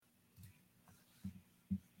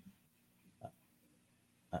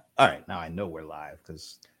All right, now I know we're live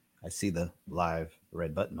because I see the live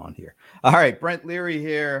red button on here. All right, Brent Leary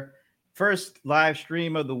here. First live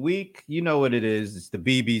stream of the week. You know what it is. It's the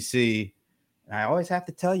BBC. And I always have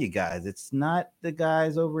to tell you guys, it's not the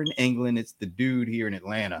guys over in England. It's the dude here in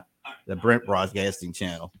Atlanta, the Brent Broadcasting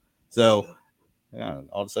Channel. So all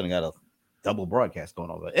of a sudden, I got a double broadcast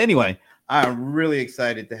going on. But anyway, I'm really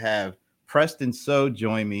excited to have Preston So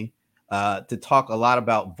join me to talk a lot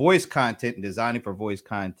about voice content and designing for voice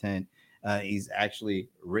content. He's actually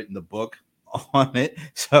written the book on it.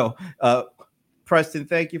 So, Preston,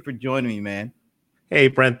 thank you for joining me, man. Hey,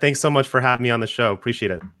 Brent, thanks so much for having me on the show.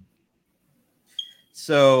 Appreciate it.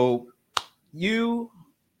 So, you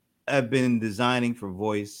have been designing for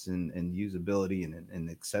voice and usability and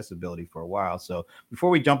accessibility for a while. So, before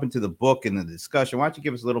we jump into the book and the discussion, why don't you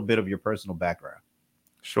give us a little bit of your personal background?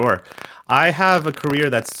 Sure. I have a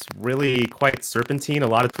career that's really quite serpentine, a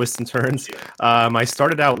lot of twists and turns. I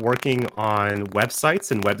started out working on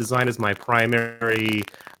websites, and web design is my primary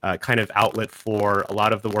kind of outlet for a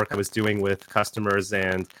lot of the work I was doing with customers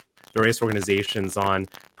and various organizations on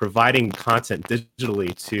providing content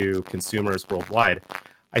digitally to consumers worldwide.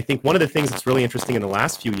 I think one of the things that's really interesting in the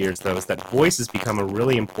last few years, though, is that voice has become a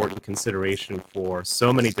really important consideration for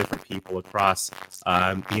so many different people across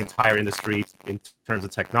the entire industry in terms of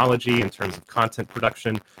technology, in terms of content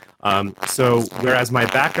production. So whereas my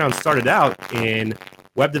background started out in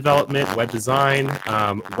web development, web design,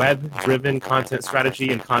 web-driven content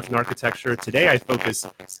strategy, and content architecture, today I focus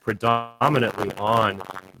predominantly on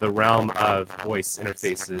the realm of voice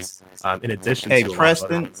interfaces, in addition to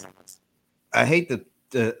Preston, I hate to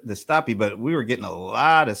stop you, but we were getting a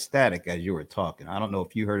lot of static as you were talking. I don't know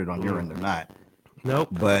if you heard it on your end or not. Nope.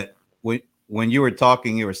 But when you were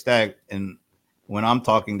talking, you were static, and when I'm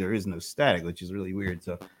talking, there is no static, which is really weird.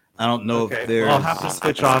 So I don't know if there's. Well, I'll have to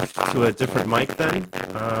switch off to a different mic then.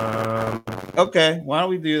 Okay, why don't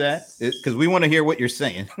we do that? Because we want to hear what you're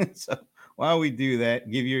saying. So why don't we do that?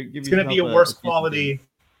 It's going to be a worse quality.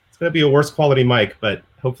 It's going to be a worse quality mic, but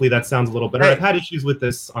hopefully that sounds a little better. I've had issues with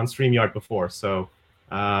this on StreamYard before, so.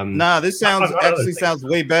 This sounds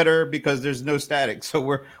way better because there's no static, so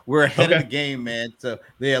we're ahead of the game, man. So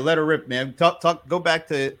yeah, let her rip, man. Go back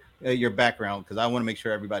to your background because I want to make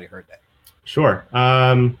sure everybody heard that. Sure.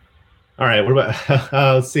 All right. What about?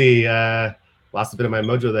 Let's see. Lost a bit of my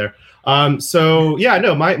mojo there.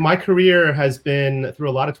 My career has been through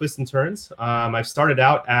a lot of twists and turns. I've started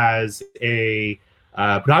out as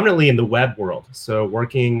predominantly in the web world, so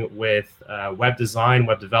working with web design,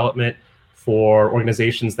 web development, for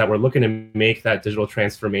organizations that were looking to make that digital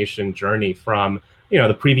transformation journey from,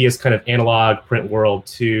 the previous kind of analog print world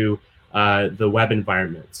to the web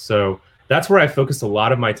environment. So that's where I focused a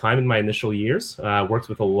lot of my time in my initial years. Worked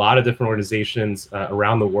with a lot of different organizations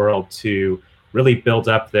around the world to really build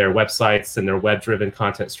up their websites and their web-driven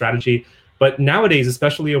content strategy. But nowadays,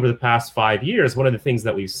 especially over the past 5 years, one of the things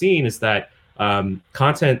that we've seen is that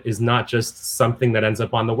content is not just something that ends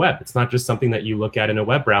up on the web. It's not just something that you look at in a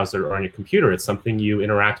web browser or on your computer. It's something you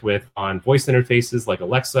interact with on voice interfaces like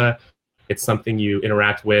Alexa. It's something you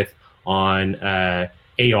interact with on AR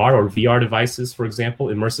or VR devices, for example,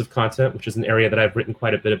 immersive content, which is an area that I've written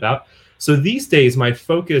quite a bit about. So these days, my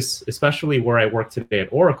focus, especially where I work today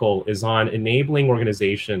at Oracle, is on enabling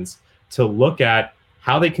organizations to look at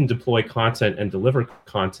how they can deploy content and deliver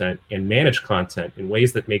content and manage content in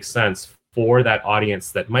ways that make sense for that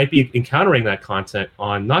audience that might be encountering that content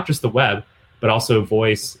on not just the web, but also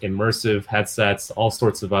voice, immersive headsets, all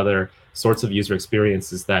sorts of other sorts of user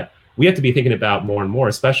experiences that we have to be thinking about more and more,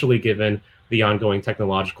 especially given the ongoing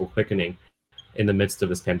technological quickening in the midst of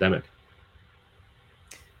this pandemic.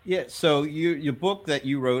 Yeah, so your book that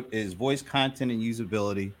you wrote is Voice Content and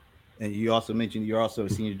Usability. And you also mentioned you're also a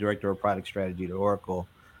senior director of product strategy at Oracle.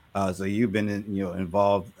 So you've been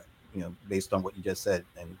involved based on what you just said,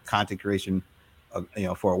 and content creation,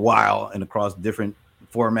 for a while and across different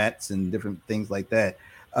formats and different things like that.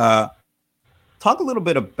 Talk a little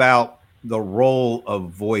bit about the role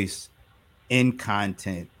of voice in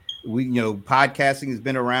content. Podcasting has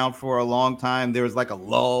been around for a long time. There was like a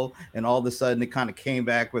lull, and all of a sudden it kind of came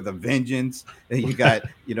back with a vengeance. And you got,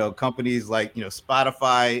 companies like,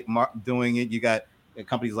 Spotify doing it. You got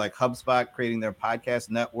companies like HubSpot creating their podcast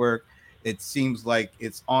network. It seems like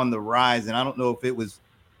it's on the rise, and I don't know if it was,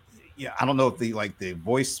 I don't know if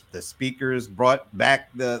the speakers brought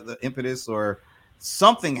back the impetus, or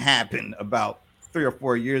something happened about 3 or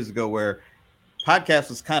 4 years ago where podcast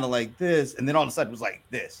was kind of like this, and then all of a sudden it was like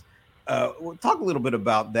this. Talk a little bit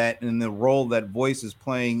about that and the role that voice is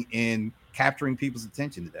playing in capturing people's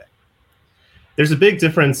attention today. There's a big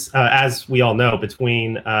difference, as we all know,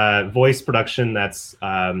 between voice production that's,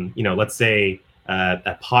 let's say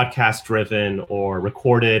a podcast driven or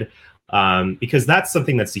recorded, because that's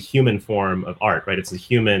something that's a human form of art, right? It's a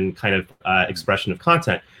human kind of expression of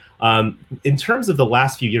content. In terms of the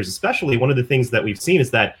last few years, especially, one of the things that we've seen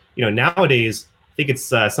is that, nowadays, I think it's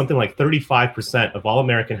something like 35% of all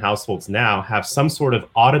American households now have some sort of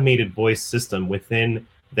automated voice system within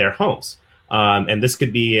their homes. And this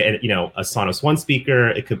could be, a Sonos One speaker.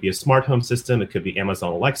 It could be a smart home system. It could be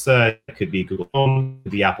Amazon Alexa. It could be Google Home. It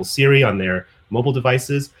could be Apple Siri on their mobile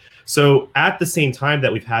devices. So at the same time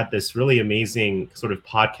that we've had this really amazing sort of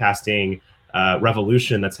podcasting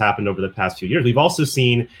revolution that's happened over the past few years, we've also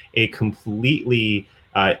seen a completely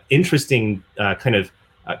interesting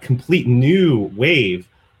complete new wave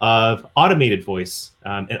of automated voice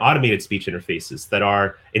and automated speech interfaces that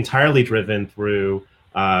are entirely driven through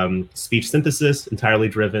speech synthesis, entirely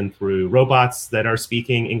driven through robots that are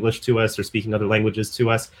speaking English to us or speaking other languages to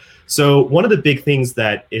us. So one of the big things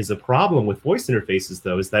that is a problem with voice interfaces,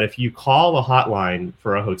 though, is that if you call a hotline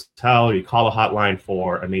for a hotel or you call a hotline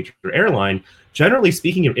for a major airline, generally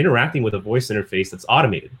speaking, you're interacting with a voice interface that's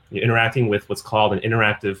automated. You're interacting with what's called an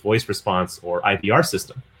interactive voice response, or IVR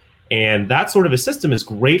system. And that sort of a system is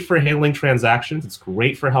great for handling transactions. It's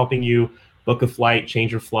great for helping you book a flight,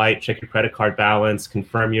 change your flight, check your credit card balance,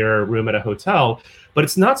 confirm your room at a hotel. But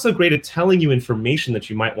it's not so great at telling you information that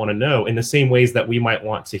you might want to know in the same ways that we might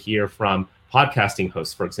want to hear from podcasting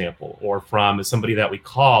hosts, for example, or from somebody that we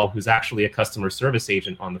call who's actually a customer service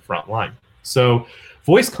agent on the front line. So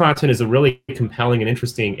voice content is a really compelling and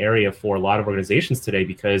interesting area for a lot of organizations today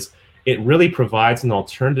because it really provides an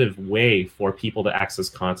alternative way for people to access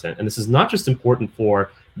content. And this is not just important for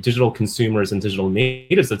digital consumers and digital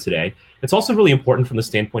natives of today. It's also really important from the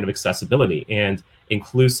standpoint of accessibility and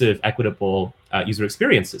inclusive, equitable user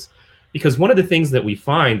experiences. Because one of the things that we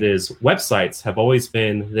find is websites have always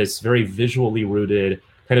been this very visually rooted,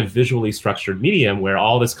 kind of visually structured medium where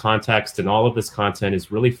all this context and all of this content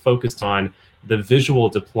is really focused on the visual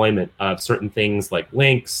deployment of certain things like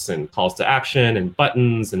links and calls to action and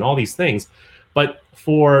buttons and all these things. But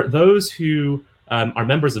for those who are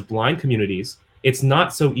members of blind communities, it's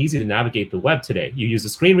not so easy to navigate the web today. You use a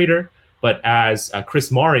screen reader, but as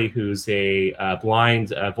Chris Maury, who's a blind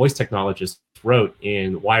voice technologist, wrote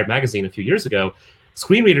in Wired magazine a few years ago,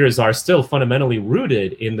 screen readers are still fundamentally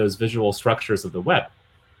rooted in those visual structures of the web.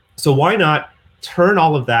 So why not turn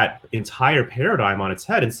all of that entire paradigm on its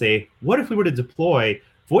head and say, what if we were to deploy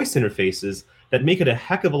voice interfaces that make it a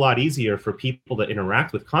heck of a lot easier for people to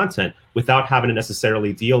interact with content without having to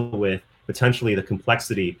necessarily deal with potentially the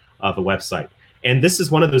complexity of a website? And this is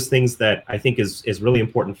one of those things that I think is really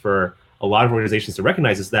important for a lot of organizations to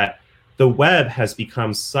recognize, is that the web has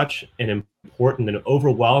become such an important and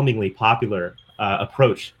overwhelmingly popular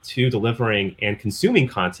approach to delivering and consuming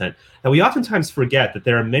content that we oftentimes forget that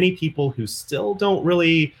there are many people who still don't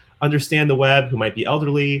really understand the web, who might be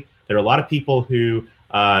elderly. There are a lot of people who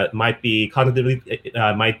might be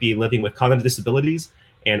living with cognitive disabilities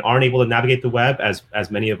and aren't able to navigate the web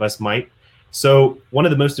as many of us might. So one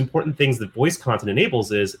of the most important things that voice content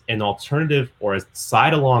enables is an alternative or a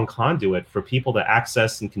side-along conduit for people to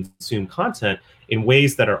access and consume content in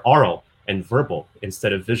ways that are oral and verbal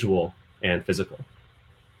instead of visual and physical.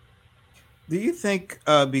 Do you think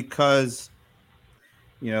because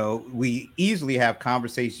we easily have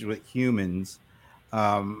conversations with humans,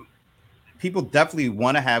 people definitely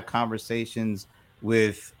want to have conversations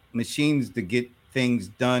with machines to get things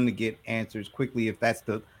done, to get answers quickly, if that's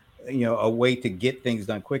a way to get things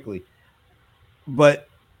done quickly. But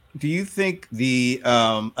do you think the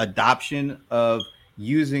adoption of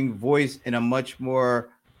using voice in a much more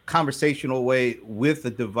conversational way with the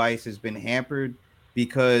device has been hampered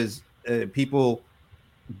because people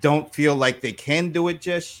don't feel like they can do it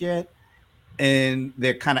just yet, and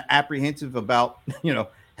they're kind of apprehensive about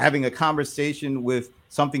having a conversation with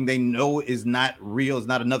something they know is not real, is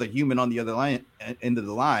not another human on the other end of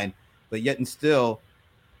the line, but yet and still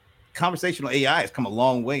conversational AI has come a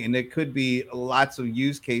long way, and there could be lots of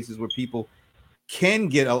use cases where people can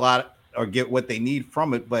get a lot or get what they need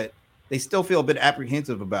from it, but they still feel a bit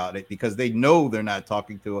apprehensive about it because they know they're not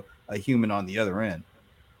talking to a human on the other end.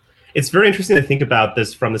 It's very interesting to think about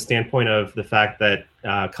this from the standpoint of the fact that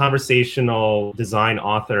conversational design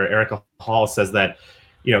author Erica Hall says that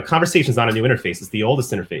conversation is not a new interface; it's the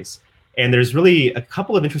oldest interface. And there's really a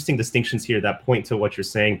couple of interesting distinctions here that point to what you're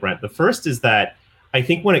saying, Brent. The first is that I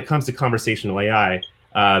think when it comes to conversational AI,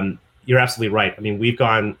 you're absolutely right. I mean, we've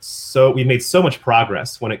made so much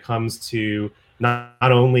progress when it comes to not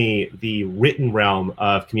only the written realm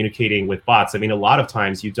of communicating with bots. I mean, a lot of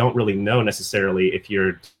times you don't really know necessarily if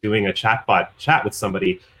you're doing a chatbot chat with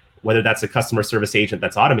somebody, whether that's a customer service agent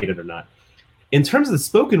that's automated or not. In terms of the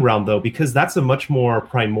spoken realm, though, because that's a much more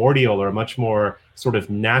primordial or a much more sort of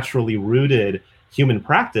naturally rooted human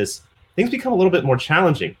practice, things become a little bit more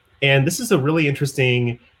challenging. And this is a really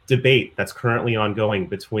interesting debate that's currently ongoing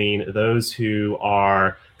between those who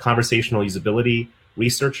are conversational usability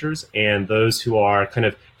researchers and those who are kind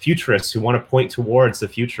of futurists who want to point towards the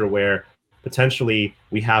future where potentially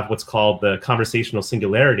we have what's called the conversational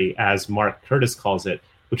singularity, as Mark Curtis calls it,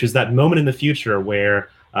 which is that moment in the future where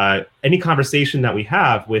any conversation that we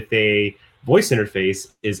have with a voice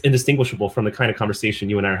interface is indistinguishable from the kind of conversation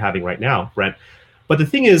you and I are having right now, Brent. But the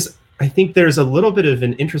thing is, I think there's a little bit of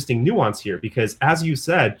an interesting nuance here because, as you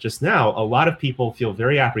said just now, a lot of people feel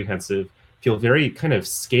very apprehensive, feel very kind of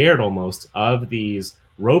scared almost of these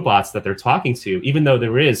robots that they're talking to, even though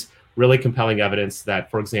there is really compelling evidence that,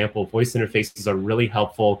 for example, voice interfaces are really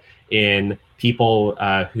helpful in people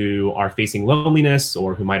who are facing loneliness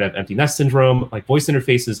or who might have empty nest syndrome. Like, voice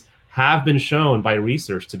interfaces have been shown by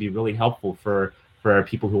research to be really helpful for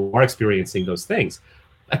people who are experiencing those things.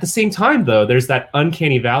 At the same time, though, there's that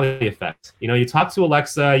uncanny valley effect. You know, you talk to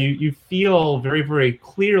Alexa, you feel very, very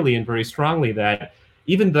clearly and very strongly that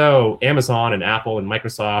even though Amazon and Apple and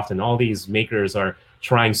Microsoft and all these makers are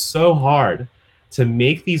trying so hard to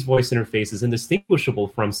make these voice interfaces indistinguishable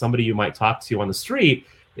from somebody you might talk to on the street,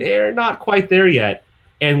 they're not quite there yet.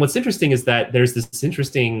 And what's interesting is that there's this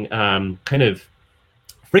interesting kind of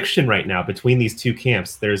friction right now between these two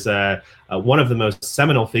camps. There's one of the most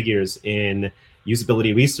seminal figures in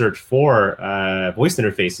usability research for voice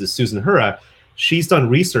interfaces, Susan Hura. She's done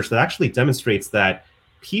research that actually demonstrates that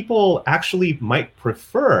people actually might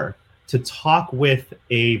prefer to talk with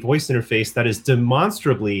a voice interface that is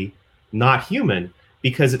demonstrably not human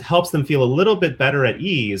because it helps them feel a little bit better at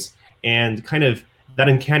ease, and kind of that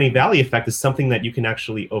uncanny valley effect is something that you can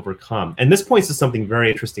actually overcome. And this points to something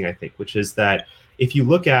very interesting, I think, which is that if you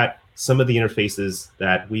look at some of the interfaces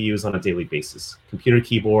that we use on a daily basis, computer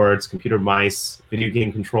keyboards, computer mice, video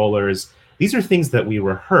game controllers, these are things that we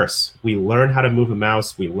rehearse. We learn how to move a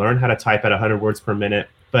mouse. We learn how to type at 100 words per minute.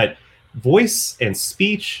 But voice and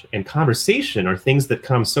speech and conversation are things that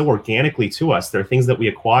come so organically to us. They're things that we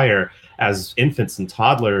acquire as infants and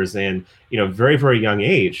toddlers and, very, very young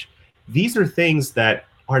age. These are things that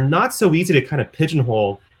are not so easy to kind of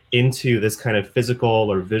pigeonhole into this kind of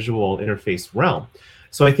physical or visual interface realm.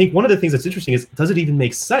 So I think one of the things that's interesting is, does it even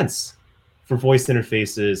make sense for voice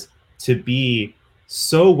interfaces to be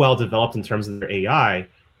so well developed in terms of their AI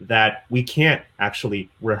that we can't actually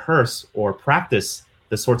rehearse or practice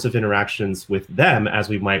the sorts of interactions with them as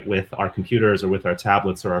we might with our computers or with our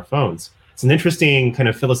tablets or our phones? It's an interesting kind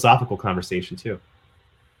of philosophical conversation too.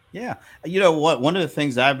 Yeah. One of the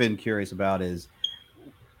things I've been curious about is,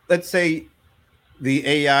 let's say the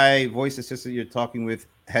AI voice assistant you're talking with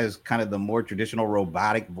has kind of the more traditional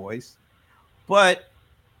robotic voice, but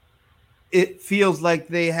it feels like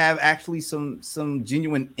they have actually some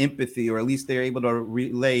genuine empathy, or at least they're able to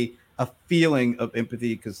relay a feeling of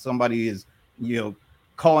empathy because somebody is,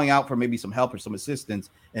 calling out for maybe some help or some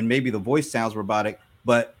assistance, and maybe the voice sounds robotic,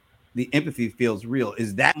 but the empathy feels real.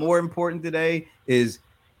 Is that more important today? Is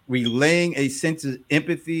relaying a sense of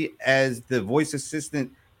empathy as the voice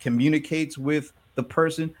assistant communicates with the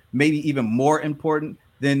person maybe even more important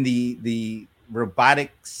than the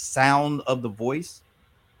robotic sound of the voice?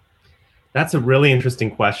 That's a really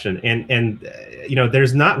interesting question. And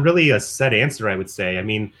there's not really a set answer, I would say. I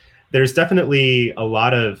mean, there's definitely a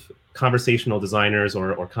lot of conversational designers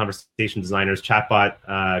or conversation designers, chatbot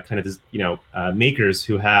makers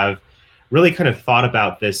who have really kind of thought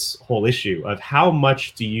about this whole issue of how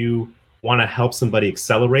much do you want to help somebody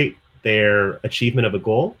accelerate their achievement of a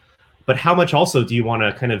goal, but how much also do you want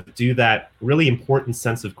to kind of do that really important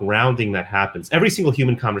sense of grounding that happens? Every single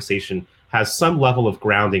human conversation has some level of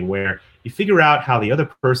grounding where you figure out how the other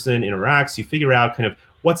person interacts, you figure out kind of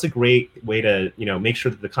what's a great way to, make sure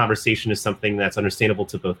that the conversation is something that's understandable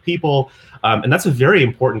to both people. And that's a very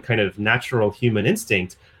important kind of natural human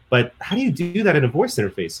instinct. But how do you do that in a voice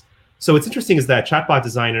interface? So what's interesting is that chatbot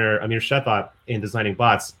designer Amir Shevat, in Designing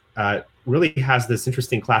Bots, really has this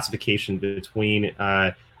interesting classification between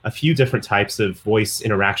a few different types of voice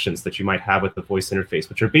interactions that you might have with the voice interface,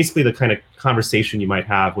 which are basically the kind of conversation you might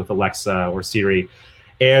have with Alexa or Siri.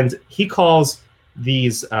 And he calls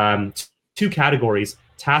these two categories,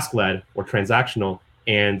 task-led or transactional,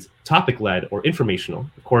 and topic-led or informational.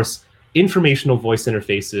 Of course, informational voice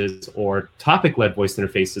interfaces or topic-led voice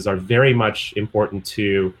interfaces are very much important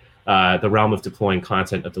to the realm of deploying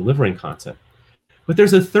content, of delivering content. But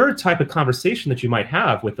there's a third type of conversation that you might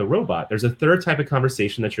have with a robot. There's a third type of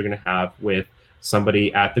conversation that you're going to have with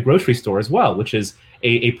somebody at the grocery store as well, which is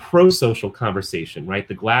a pro-social conversation, right?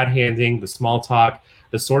 The glad handing, the small talk,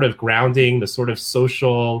 the sort of grounding, the sort of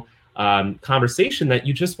social conversation that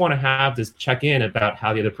you just want to have to check in about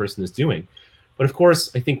how the other person is doing. But of course,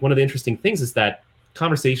 I think one of the interesting things is that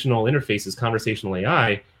conversational interfaces, conversational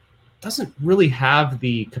AI, doesn't really have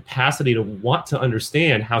the capacity to want to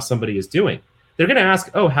understand how somebody is doing. They're going to ask,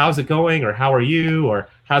 oh, how's it going? Or how are you? Or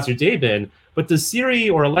how's your day been? But does Siri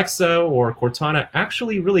or Alexa or Cortana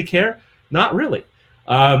actually really care? Not really.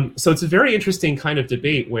 So it's a very interesting kind of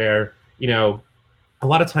debate where, a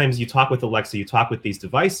lot of times you talk with Alexa, you talk with these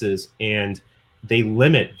devices, and they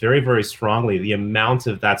limit very, very strongly the amount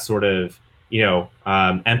of that sort of,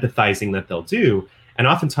 empathizing that they'll do. And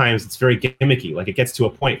oftentimes it's very gimmicky. Like it gets to a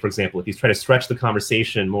point, for example, if you try to stretch the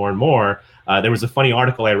conversation more and more. There was a funny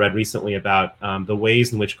article I read recently about the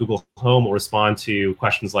ways in which Google Home will respond to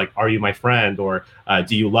questions like, are you my friend? Or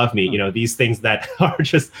do you love me? These things that are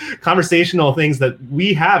just conversational things that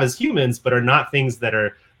we have as humans, but are not things that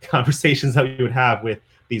are conversations that we would have with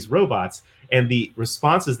these robots. And the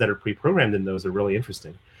responses that are pre-programmed in those are really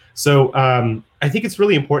interesting. So I think it's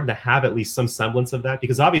really important to have at least some semblance of that,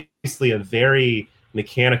 because obviously a very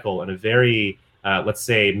mechanical and a very, let's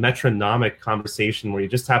say, metronomic conversation where you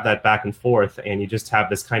just have that back and forth and you just have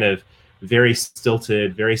this kind of very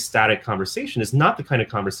stilted, very static conversation is not the kind of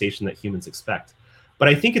conversation that humans expect. But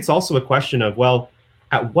I think it's also a question of, well,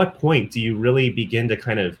 at what point do you really begin to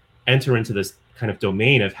kind of enter into this kind of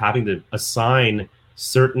domain of having to assign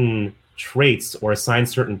certain traits or assign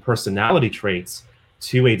certain personality traits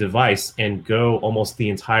to a device and go almost the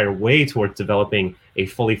entire way towards developing a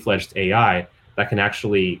fully fledged AI that can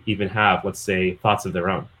actually even have, let's say, thoughts of their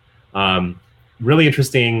own. Really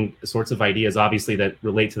interesting sorts of ideas, obviously, that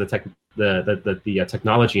relate to the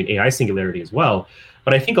technology and AI singularity as well.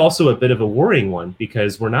 But I think also a bit of a worrying one,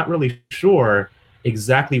 because we're not really sure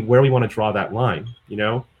exactly where we want to draw that line.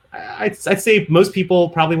 I'd say most people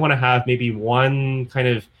probably want to have maybe one kind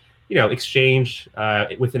of exchange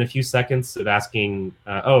within a few seconds of asking,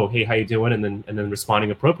 oh, hey, how you doing? And then responding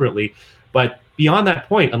appropriately. But beyond that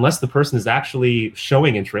point, unless the person is actually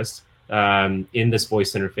showing interest in this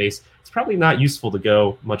voice interface, it's probably not useful to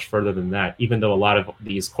go much further than that, even though a lot of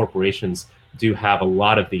these corporations do have a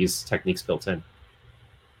lot of these techniques built in.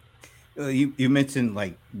 You mentioned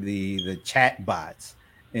like the chat bots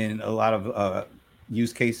and a lot of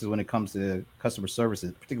use cases when it comes to customer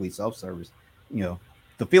services, particularly self-service.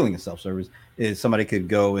 The feeling of self-service is somebody could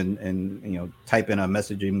go and type in a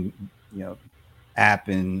messaging app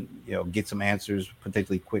and get some answers,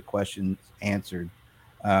 particularly quick questions answered.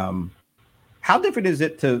 How different is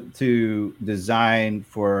it to design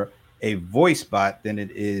for a voice bot than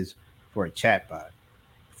it is for a chat bot,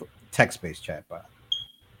 for text-based chat bot?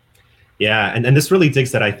 Yeah, and this really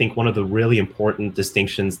digs at, I think, one of the really important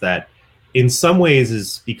distinctions that in some ways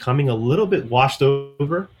is becoming a little bit washed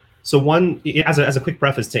over. So one, as a quick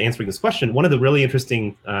preface to answering this question, one of the really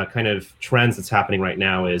interesting kind of trends that's happening right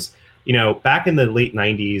now is, back in the late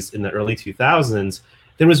 90s, in the early 2000s,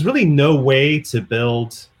 there was really no way to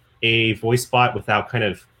build a voice bot without kind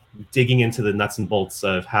of digging into the nuts and bolts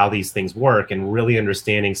of how these things work and really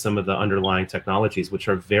understanding some of the underlying technologies, which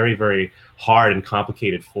are very, very hard and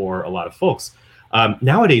complicated for a lot of folks.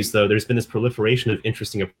 Nowadays, though, there's been this proliferation of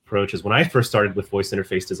interesting approaches. When I first started with voice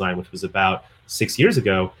interface design, which was about 6 years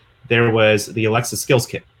ago, there was the Alexa Skills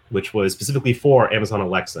Kit, which was specifically for Amazon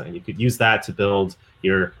Alexa. And you could use that to build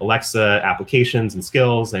your Alexa applications and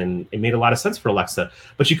skills, and it made a lot of sense for Alexa.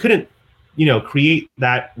 But you couldn't, create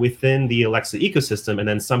that within the Alexa ecosystem and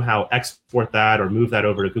then somehow export that or move that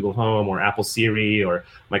over to Google Home or Apple Siri or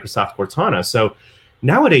Microsoft Cortana. So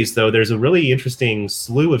nowadays, though, there's a really interesting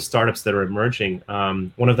slew of startups that are emerging.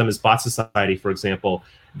 One of them is Bot Society, for example,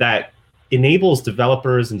 that enables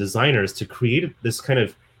developers and designers to create this kind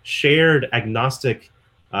of shared agnostic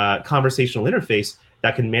conversational interface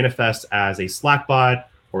that can manifest as a Slack bot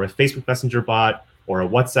or a Facebook Messenger bot or a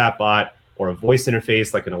WhatsApp bot or a voice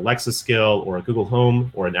interface like an Alexa skill or a Google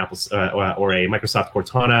Home or an Apple or a Microsoft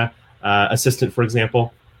Cortana assistant, for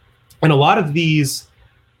example. And a lot of these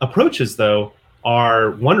approaches, though,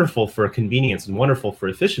 are wonderful for convenience and wonderful for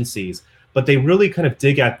efficiencies, but they really kind of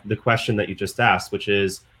dig at the question that you just asked, which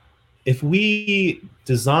is, if we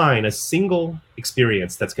design a single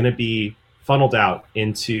experience that's going to be funneled out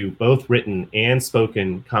into both written and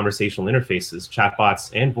spoken conversational interfaces, chatbots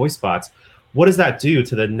and voice bots, what does that do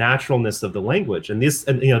to the naturalness of the language? And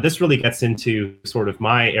this really gets into sort of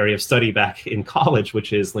my area of study back in college,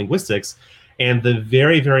 which is linguistics, and the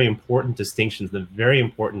very, very important distinctions, the very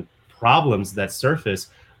important problems that surface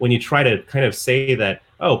when you try to kind of say that,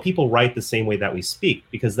 oh, people write the same way that we speak,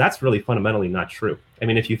 because that's really fundamentally not true. I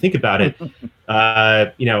mean, if you think about it,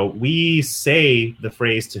 we say the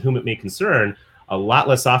phrase "to whom it may concern" a lot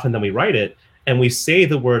less often than we write it, and we say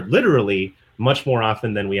the word literally much more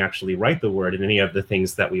often than we actually write the word in any of the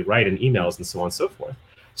things that we write in emails and so on and so forth.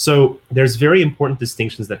 So there's very important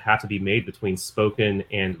distinctions that have to be made between spoken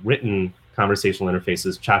and written conversational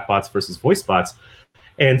interfaces, chatbots versus voice bots,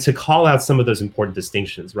 and to call out some of those important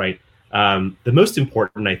distinctions, right? The most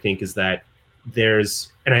important, I think, is that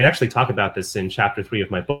there's, and I actually talk about this in chapter 3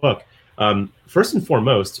 of my book, first and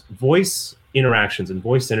foremost, voice interactions and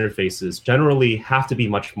voice interfaces generally have to be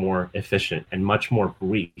much more efficient and much more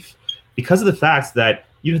brief, because of the fact that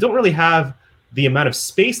you don't really have the amount of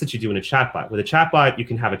space that you do in a chatbot. With a chatbot, you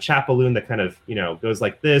can have a chat balloon that kind of, goes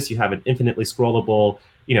like this. You have an infinitely scrollable,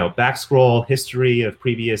 back scroll history of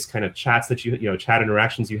previous kind of chats that chat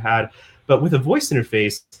interactions you had. But with a voice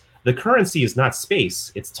interface, the currency is not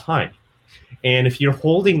space, it's time. And if you're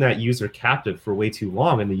holding that user captive for way too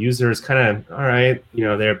long, and the user is kind of, all right,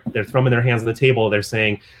 they're throwing their hands on the table, they're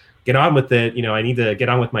saying, get on with it, I need to get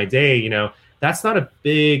on with my day, that's not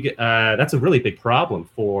that's a really big problem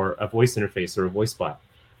for a voice interface or a voice bot.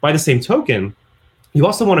 By the same token, you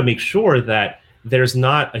also want to make sure that there's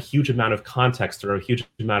not a huge amount of context or a huge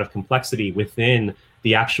amount of complexity within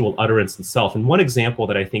the actual utterance itself. And one example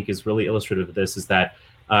that I think is really illustrative of this is that,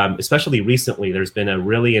 especially recently, there's been a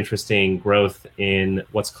really interesting growth in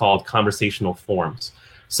what's called conversational forms.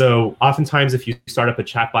 So oftentimes, if you start up a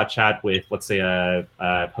chatbot chat with, let's say, a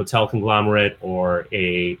hotel conglomerate or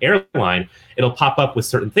a airline, it'll pop up with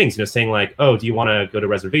certain things, saying like, oh, do you want to go to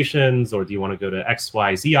reservations, or do you want to go to X,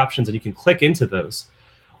 Y, Z options? And you can click into those.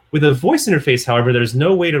 With a voice interface, however, there's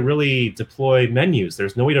no way to really deploy menus.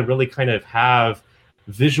 There's no way to really kind of have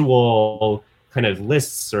visual kind of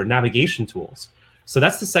lists or navigation tools. So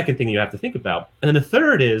that's the second thing you have to think about. And then the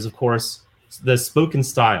third is, of course, the spoken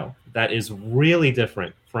style. That is really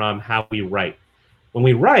different from how we write. When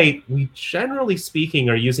we write, we generally speaking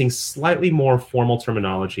are using slightly more formal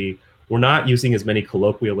terminology. We're not using as many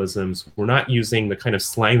colloquialisms. We're not using the kind of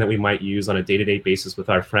slang that we might use on a day-to-day basis with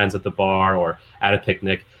our friends at the bar or at a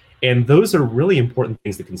picnic. And those are really important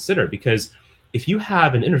things to consider, because if you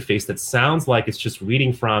have an interface that sounds like it's just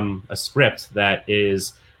reading from a script that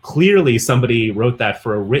is clearly somebody wrote that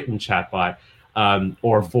for a written chatbot,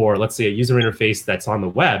 or for, let's say, a user interface that's on the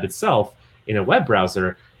web itself in a web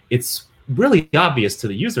browser, it's really obvious to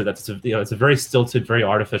the user that it's a very stilted, very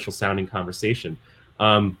artificial sounding conversation.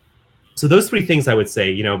 So those three things I would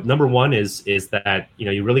say, number one is that,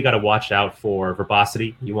 you really got to watch out for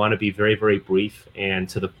verbosity. You want to be very, very brief and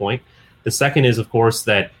to the point. The second is, of course,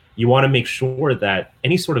 that you want to make sure that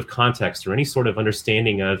any sort of context or any sort of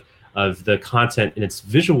understanding of the content in its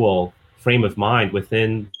visual frame of mind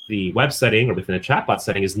within the web setting or within a chatbot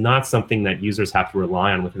setting is not something that users have to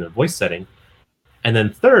rely on within a voice setting. And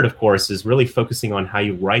then third, of course, is really focusing on how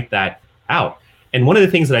you write that out. And one of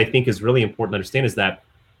the things that I think is really important to understand is that,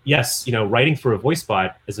 yes, writing for a voice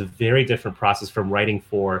bot is a very different process from writing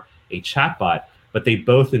for a chatbot, but they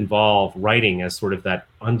both involve writing as sort of that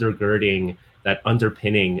undergirding, that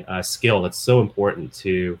underpinning skill that's so important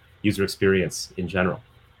to user experience in general.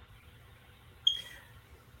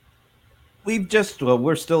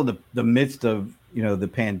 We're still in the midst of, the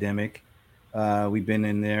pandemic. We've been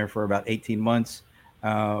in there for about 18 months.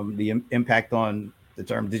 The impact on the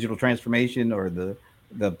term digital transformation or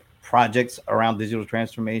the projects around digital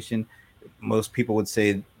transformation, most people would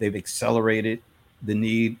say they've accelerated the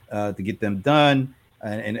need to get them done.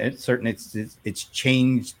 And it's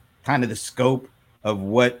changed kind of the scope of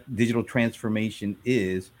what digital transformation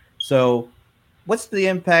is. So what's been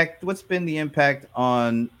the impact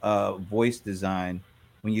on voice design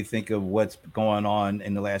when you think of what's going on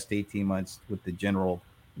in the last 18 months with the general,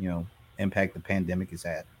 impact the pandemic has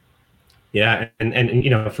had? Yeah, and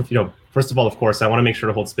first of all, of course, I want to make sure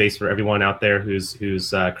to hold space for everyone out there who's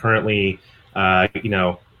currently,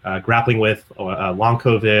 grappling with long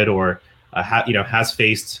COVID or has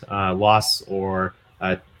faced loss or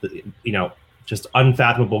just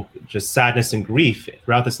unfathomable just sadness and grief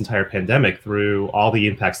throughout this entire pandemic through all the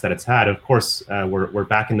impacts that it's had. Of course, we're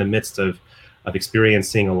back in the midst of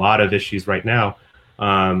experiencing a lot of issues right now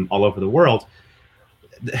all over the world.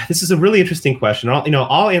 This is a really interesting question.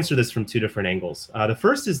 I'll answer this from two different angles. The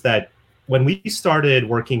first is that when we started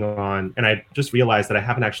working on, and I just realized that I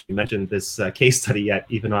haven't actually mentioned this case study yet,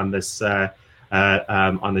 even on this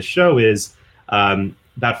on the show, is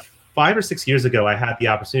about 5 or 6 years ago, I had the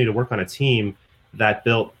opportunity to work on a team that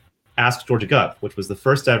built Ask Georgia Gov, which was the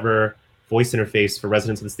first ever voice interface for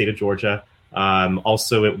residents of the state of Georgia.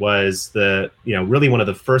 Also, it was really one of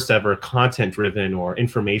the first ever content-driven or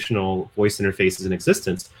informational voice interfaces in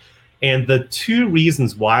existence. And the two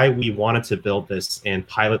reasons why we wanted to build this and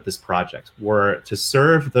pilot this project were to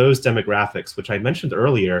serve those demographics, which I mentioned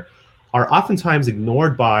earlier, are oftentimes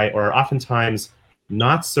ignored by or oftentimes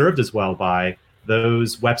not served as well by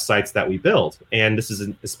those websites that we build. And this is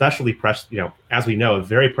an especially as we know, a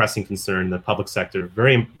very pressing concern in the public sector,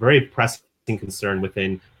 very, very pressing concern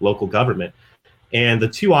within local government. And the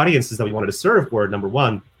two audiences that we wanted to serve were, number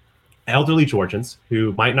one, elderly Georgians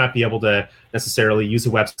who might not be able to necessarily use a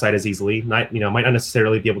website as easily, might not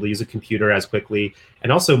necessarily be able to use a computer as quickly,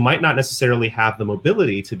 and also might not necessarily have the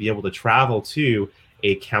mobility to be able to travel to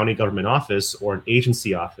a county government office or an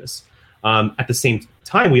agency office. At the same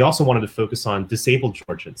time, we also wanted to focus on disabled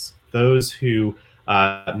Georgians, those who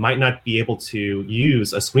might not be able to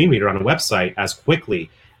use a screen reader on a website as quickly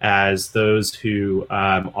as those who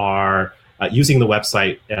are using the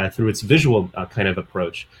website through its visual kind of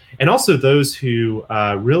approach. And also those who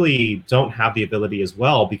really don't have the ability as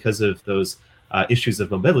well because of those issues of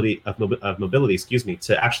mobility,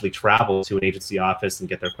 to actually travel to an agency office and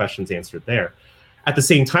get their questions answered there. At the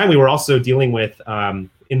same time, we were also dealing with,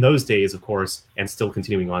 in those days, of course, and still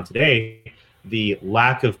continuing on today, the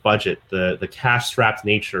lack of budget, the cash-strapped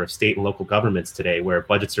nature of state and local governments today, where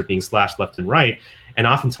budgets are being slashed left and right. And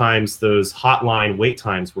oftentimes those hotline wait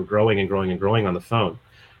times were growing and growing and growing on the phone.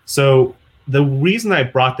 So the reason I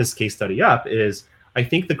brought this case study up is I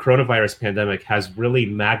think the coronavirus pandemic has really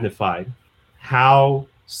magnified how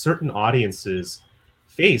certain audiences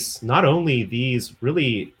face not only these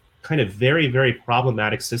really kind of very, very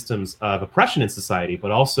problematic systems of oppression in society, but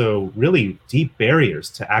also really deep barriers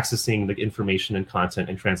to accessing the information and content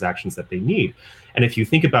and transactions that they need. And if you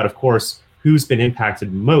think about, of course, who's been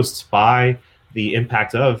impacted most by the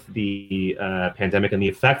impact of the pandemic and the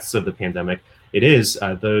effects of the pandemic, it is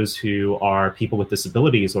those who are people with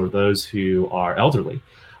disabilities or those who are elderly.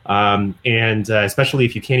 And especially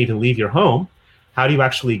if you can't even leave your home, how do you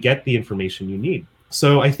actually get the information you need?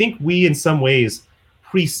 So I think we, in some ways,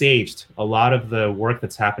 presaged a lot of the work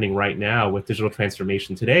that's happening right now with digital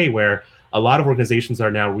transformation today, where a lot of organizations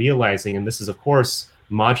are now realizing, and this is, of course,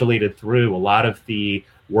 modulated through a lot of the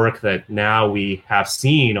work that now we have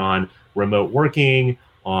seen on remote working,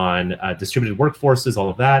 on distributed workforces, all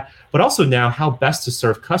of that, but also now how best to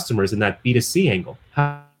serve customers in that B2C angle.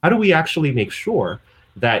 How do we actually make sure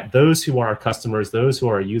that those who are our customers, those who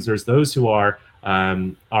are our users, those who are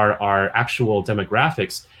our actual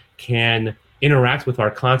demographics can interact with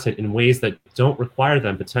our content in ways that don't require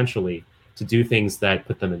them potentially to do things that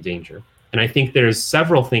put them in danger? And I think there's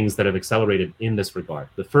several things that have accelerated in this regard.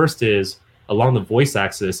 The first is along the voice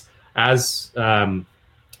axis, as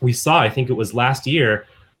we saw, I think it was last year,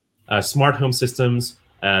 smart home systems,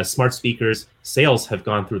 smart speakers, sales have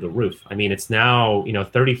gone through the roof. I mean, it's now,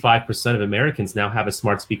 35% of Americans now have a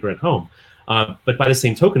smart speaker at home. But by the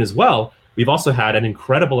same token as well, we've also had an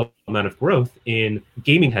incredible amount of growth in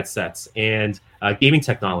gaming headsets and gaming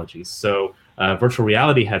technologies. So virtual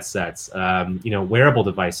reality headsets, wearable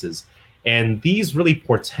devices. And these really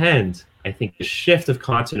portend, I think, the shift of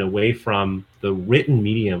content away from the written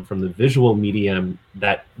medium, from the visual medium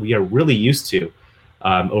that we are really used to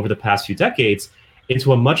over the past few decades,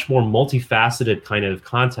 into a much more multifaceted kind of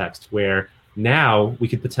context where now we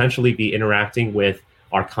could potentially be interacting with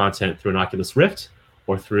our content through an Oculus Rift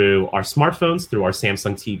or through our smartphones, through our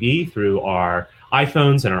Samsung TV, through our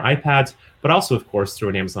iPhones and our iPads, but also, of course, through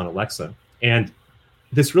an Amazon Alexa. And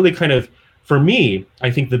this really kind of, for me,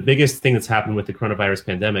 I think the biggest thing that's happened with the coronavirus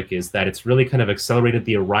pandemic is that it's really kind of accelerated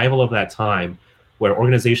the arrival of that time where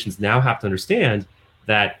organizations now have to understand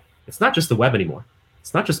that it's not just the web anymore.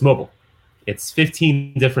 It's not just mobile. It's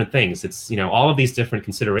 15 different things. It's, all of these different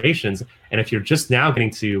considerations. And if you're just now getting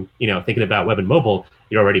to, thinking about web and mobile,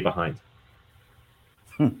 you're already behind.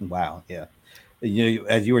 Wow. Yeah.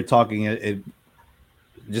 As you were talking, it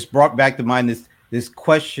just brought back to mind this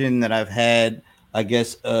question that I've had, I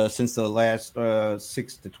guess, since the last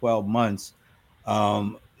 6 to 12 months.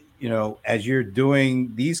 As you're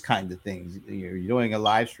doing these kinds of things, you're doing a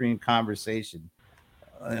live stream conversation.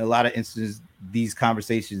 In a lot of instances, these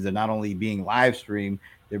conversations are not only being live streamed,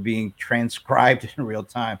 they're being transcribed in real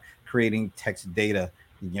time, creating text data,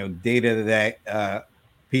 data that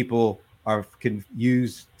people can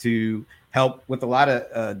use to help with a lot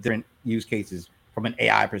of different use cases from an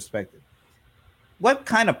AI perspective. What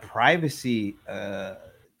kind of privacy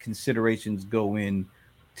considerations go in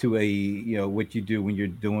to what you do when you're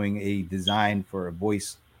doing a design for a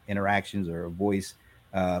voice interactions or a voice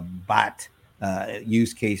bot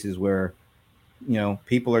use cases where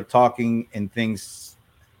people are talking and things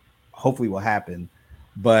hopefully will happen,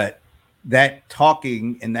 but that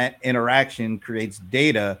talking and that interaction creates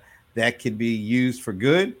data that could be used for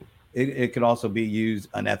good. It could also be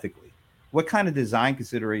used unethically. What kind of design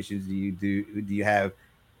considerations do you have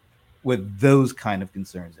with those kind of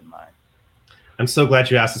concerns in mind? I'm so glad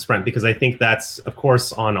you asked this, Brent, because I think that's, of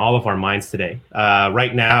course, on all of our minds today.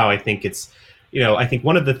 Right now, I think it's, I think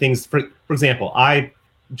one of the things, for example, I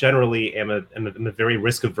generally am a very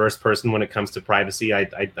risk averse person when it comes to privacy. I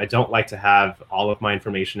don't like to have all of my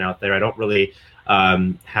information out there. I don't really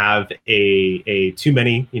have a too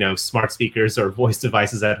many, smart speakers or voice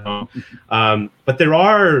devices at home. But there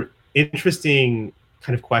are interesting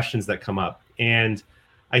kind of questions that come up, and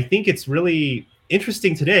I think it's really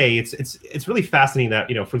interesting today. It's really fascinating that,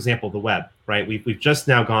 for example, the web, right? We've just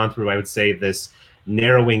now gone through, I would say, this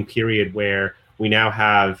narrowing period where we now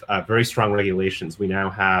have very strong regulations. We now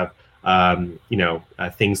have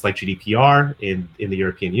things like GDPR in the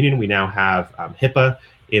European Union. We now have HIPAA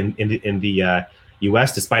in the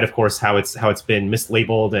U.S. Despite, of course, how it's been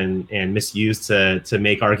mislabeled and misused to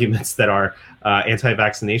make arguments that are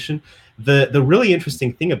anti-vaccination. The really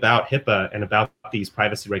interesting thing about HIPAA and about these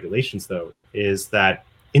privacy regulations, though, is that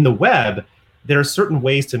in the web, there are certain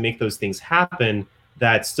ways to make those things happen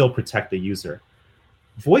that still protect the user.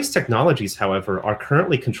 Voice technologies, however, are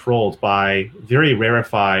currently controlled by very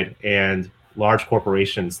rarefied and large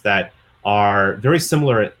corporations that are very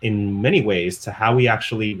similar in many ways to how we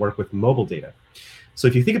actually work with mobile data. So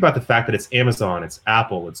if you think about the fact that it's Amazon, it's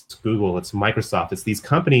Apple, it's Google, it's Microsoft, it's these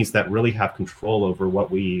companies that really have control over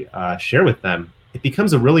what we share with them, it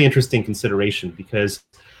becomes a really interesting consideration because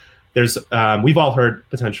there's we've all heard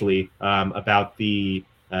potentially about the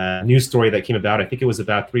news story that came about. I think it was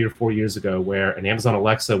about 3 or 4 years ago, where an Amazon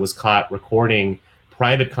Alexa was caught recording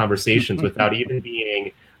private conversations without even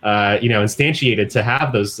being instantiated to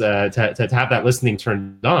have those to have that listening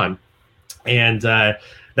turned on, and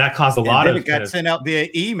that caused a lot of. It got sent out via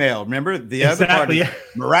email. Remember the exactly. other part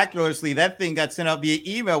is, miraculously, that thing got sent out via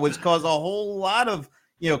email, which caused a whole lot of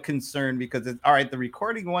concern because it's all right. The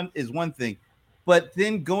recording one is one thing, but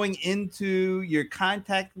then going into your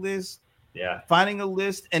contact list, finding a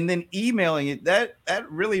list and then emailing it, that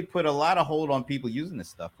really put a lot of hold on people using this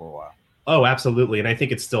stuff for a while. Oh, absolutely. And I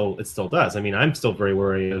think it still does. I mean, I'm still very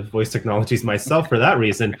wary of voice technologies myself for that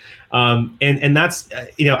reason. And that's,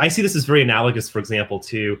 I see this as very analogous, for example,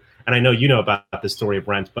 to, and I know you know about this story,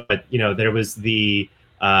 Brent, but, there was the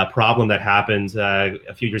problem that happened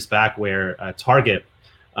a few years back where Target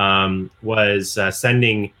was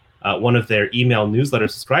sending one of their email newsletter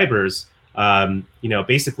subscribers,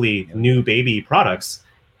 basically new baby products,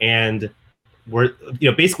 and were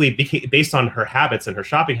basically based on her habits and her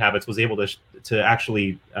shopping habits, was able to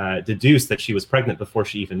actually deduce that she was pregnant before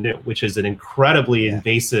she even knew, which is an incredibly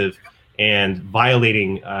invasive and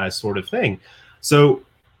violating sort of thing. So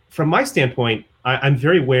from my standpoint, I'm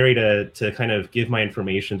very wary to kind of give my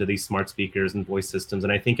information to these smart speakers and voice systems,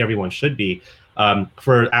 and I think everyone should be.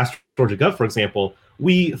 For Ask Georgia Gov, for example,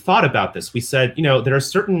 we thought about this. We said, there are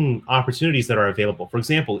certain opportunities that are available. For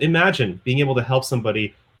example, imagine being able to help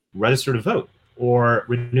somebody register to vote or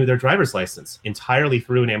renew their driver's license entirely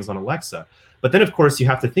through an Amazon Alexa. But then, of course, you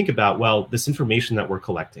have to think about, well, this information that we're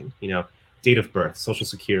collecting, date of birth, social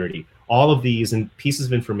security, all of these and pieces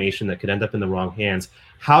of information that could end up in the wrong hands.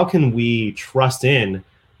 How can we trust in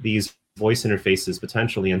these voice interfaces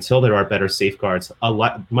potentially until there are better safeguards,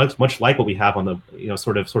 much like what we have on the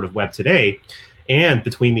sort of web today, and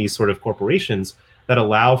between these sort of corporations that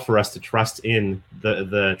allow for us to trust in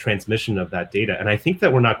the transmission of that data? And I think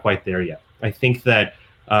that we're not quite there yet. I think that,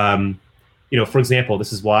 for example,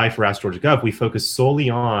 this is why for Ask Georgia Gov, we focus solely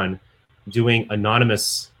on doing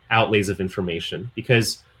anonymous outlays of information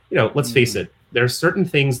because, let's face it, there are certain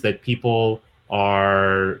things that people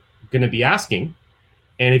are going to be asking.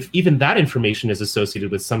 And if even that information is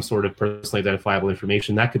associated with some sort of personally identifiable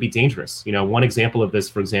information, that could be dangerous. One example of this,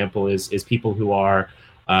 for example, is people who are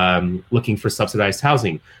looking for subsidized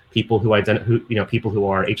housing, people who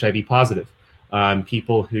are HIV positive,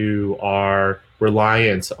 people who are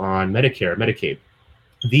reliant on Medicare, Medicaid.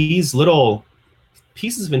 These little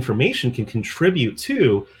pieces of information can contribute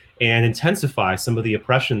to and intensify some of the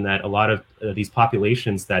oppression that a lot of these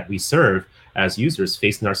populations that we serve as users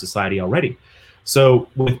face in our society already. So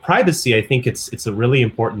with privacy, I think it's a really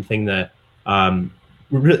important thing that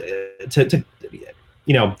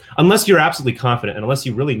unless you're absolutely confident and unless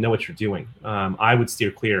you really know what you're doing, I would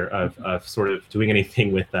steer clear of sort of doing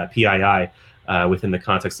anything with PII within the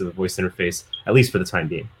context of the voice interface, at least for the time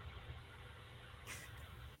being.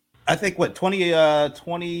 I think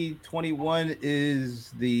 2021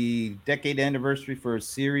 is the decade anniversary for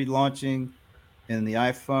Siri launching. in the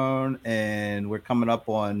iPhone, and we're coming up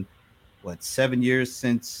on what 7 years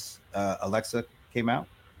since Alexa came out.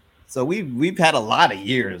 So we've had a lot of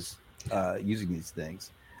years using these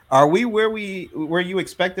things. Are we where you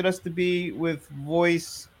expected us to be with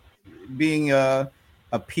voice being a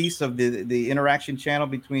piece of the interaction channel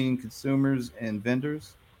between consumers and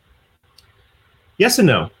vendors? Yes and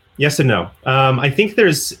no. Yes and no. I think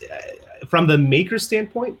there's, from the maker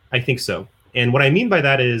standpoint, I think so. And what I mean by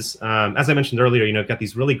that is, as I mentioned earlier, you've got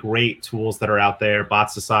these really great tools that are out there,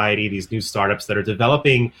 Bot Society, these new startups that are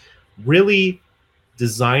developing really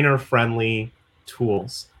designer-friendly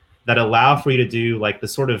tools that allow for you to do like the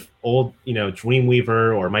sort of old,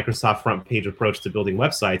 Dreamweaver or Microsoft front page approach to building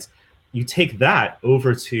websites. You take that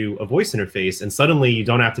over to a voice interface, and suddenly you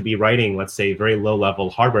don't have to be writing, let's say, very low-level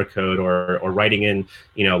hardware code or writing in,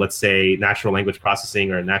 let's say, natural language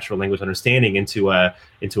processing or natural language understanding into a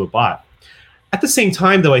bot. At the same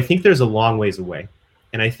time, though, I think there's a long ways away.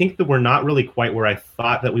 And I think that we're not really quite where I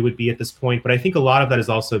thought that we would be at this point. But I think a lot of that is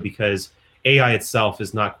also because AI itself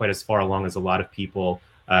is not quite as far along as a lot of people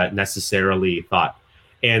necessarily thought.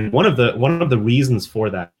 And one of the reasons for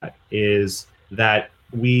that is that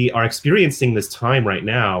we are experiencing this time right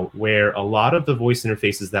now where a lot of the voice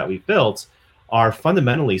interfaces that we've built are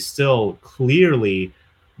fundamentally still clearly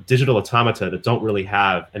digital automata that don't really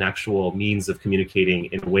have an actual means of communicating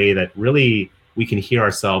in a way that really we can hear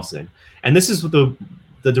ourselves in. And this is the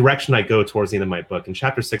direction I go towards the end of my book. In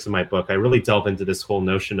chapter 6 of my book, I really delve into this whole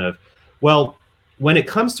notion of, well, when it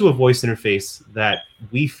comes to a voice interface that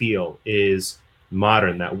we feel is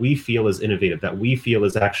modern, that we feel is innovative, that we feel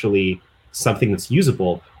is actually something that's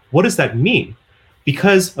usable, what does that mean?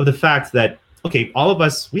 Because of the fact that, okay, all of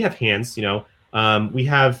us, we have hands, we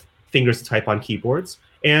have fingers to type on keyboards.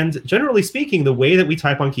 And generally speaking, the way that we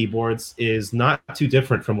type on keyboards is not too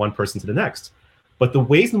different from one person to the next. But the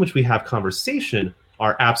ways in which we have conversation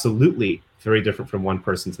are absolutely very different from one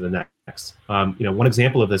person to the next. One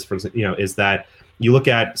example of this, for example, is that you look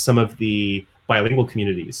at some of the bilingual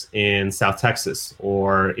communities in South Texas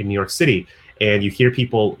or in New York City, and you hear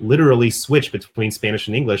people literally switch between Spanish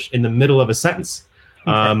and English in the middle of a sentence.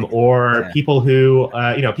 Or people who,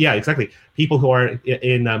 exactly. People who are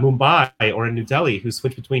in Mumbai or in New Delhi who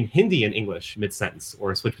switch between Hindi and English mid-sentence,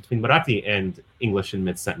 or switch between Marathi and English in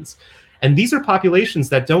mid-sentence. And these are populations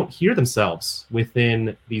that don't hear themselves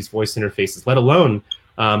within these voice interfaces, let alone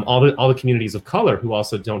all the communities of color who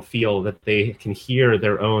also don't feel that they can hear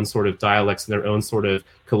their own sort of dialects and their own sort of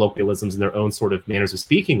colloquialisms and their own sort of manners of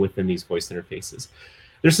speaking within these voice interfaces.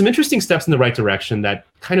 There's some interesting steps in the right direction that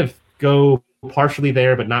kind of go partially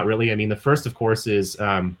there, but not really. I mean, the first, of course, is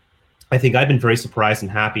I think I've been very surprised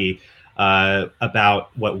and happy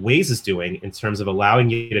about what Waze is doing in terms of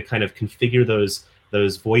allowing you to kind of configure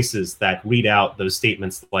those voices that read out those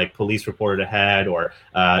statements like police reported ahead or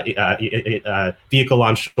vehicle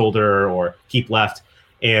on shoulder or keep left.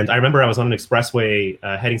 And I remember I was on an expressway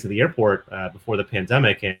heading to the airport before the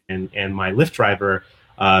pandemic, and my Lyft driver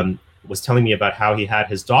was telling me about how he had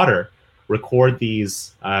his daughter record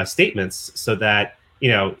these statements so that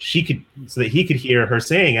he could hear her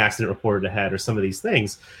saying accident reported ahead or some of these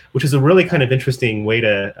things, which is a really kind of interesting way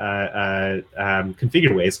to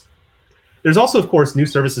configure Waze. There's also, of course, new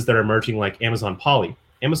services that are emerging like Amazon Polly.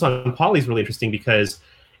 Amazon Polly is really interesting because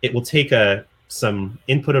it will take some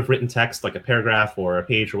input of written text, like a paragraph or a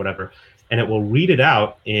page or whatever, and it will read it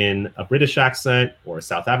out in a British accent or a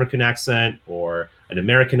South African accent or an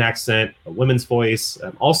American accent, a woman's voice,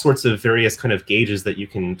 all sorts of various kind of gauges that you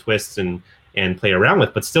can twist and play around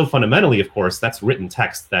with. But still, fundamentally, of course, that's written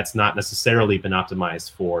text that's not necessarily been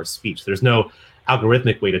optimized for speech. There's no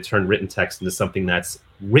algorithmic way to turn written text into something that's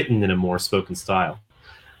written in a more spoken style.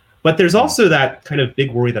 But there's also that kind of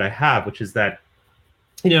big worry that I have, which is that,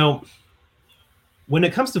 when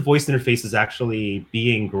it comes to voice interfaces actually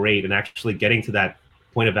being great and actually getting to that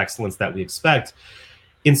point of excellence that we expect,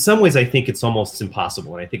 in some ways, I think it's almost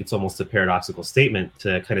impossible. And I think it's almost a paradoxical statement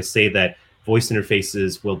to kind of say that voice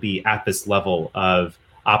interfaces will be at this level of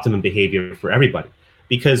optimum behavior for everybody.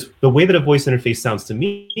 Because the way that a voice interface sounds to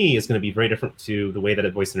me is going to be very different to the way that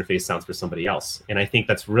a voice interface sounds for somebody else. And I think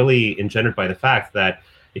that's really engendered by the fact that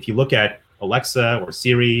if you look at Alexa or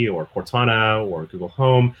Siri or Cortana or Google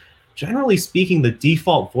Home, generally speaking, the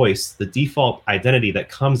default voice, the default identity that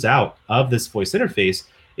comes out of this voice interface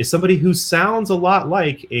is somebody who sounds a lot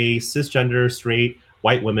like a cisgender, straight,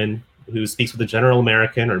 white woman who speaks with a general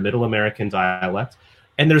American or middle American dialect.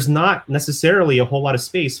 And there's not necessarily a whole lot of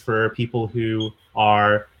space for people who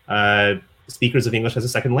are speakers of English as a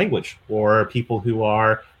second language, or people who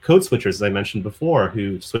are code switchers, as I mentioned before,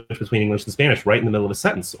 who switch between English and Spanish right in the middle of a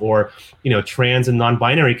sentence, or trans and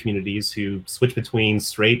non-binary communities who switch between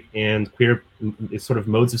straight and queer sort of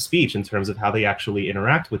modes of speech in terms of how they actually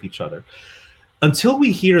interact with each other. Until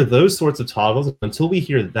we hear those sorts of toggles, until we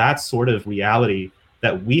hear that sort of reality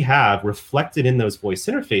that we have reflected in those voice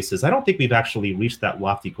interfaces, I don't think we've actually reached that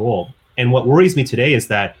lofty goal. And what worries me today is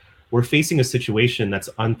that we're facing a situation that's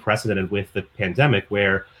unprecedented with the pandemic,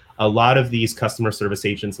 where a lot of these customer service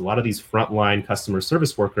agents, a lot of these frontline customer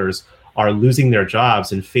service workers are losing their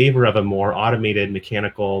jobs in favor of a more automated,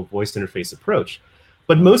 mechanical voice interface approach.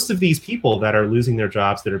 But most of these people that are losing their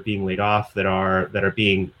jobs, that are being laid off, that are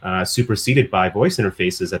being superseded by voice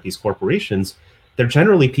interfaces at these corporations, they're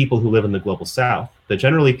generally people who live in the global south. They're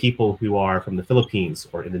generally people who are from the Philippines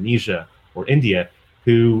or Indonesia or India,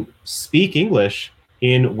 who speak English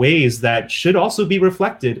in ways that should also be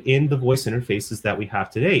reflected in the voice interfaces that we have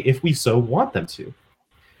today, if we so want them to.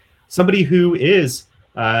 Somebody who is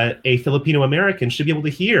a Filipino American should be able to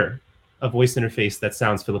hear a voice interface that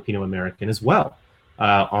sounds Filipino American as well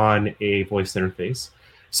on a voice interface.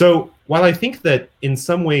 So while I think that in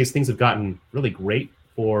some ways things have gotten really great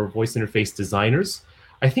for voice interface designers,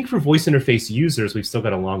 I think for voice interface users, we've still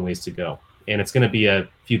got a long ways to go. And it's going to be a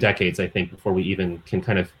few decades, I think, before we even can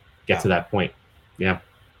kind of get to that point. Yeah.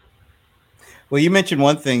 Well, you mentioned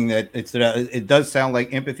one thing that it does sound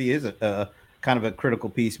like empathy is a kind of a critical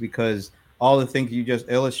piece, because all the things you just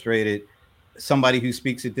illustrated, somebody who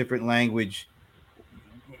speaks a different language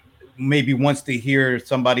maybe wants to hear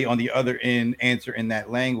somebody on the other end answer in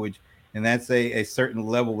that language. And that's a certain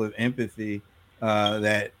level of empathy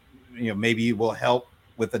that maybe will help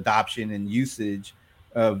with adoption and usage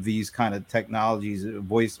of these kind of technologies,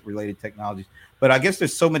 voice related technologies. But I guess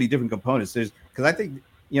there's so many different components. Because I think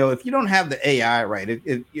if you don't have the AI right,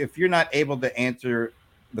 if you're not able to answer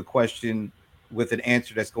the question with an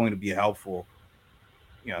answer that's going to be helpful,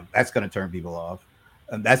 that's going to turn people off.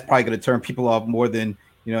 And that's probably going to turn people off more than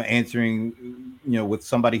answering with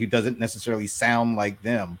somebody who doesn't necessarily sound like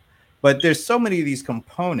them. But there's so many of these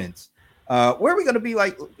components. Where are we going to be?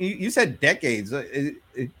 Like you said, decades.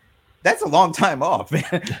 That's a long time off,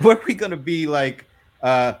 man. Where are we going to be like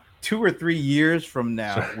 2 or 3 years from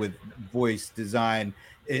now with voice design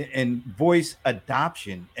and voice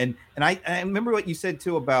adoption? And I remember what you said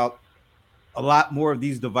too about a lot more of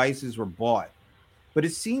these devices were bought, but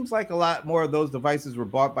it seems like a lot more of those devices were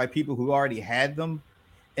bought by people who already had them,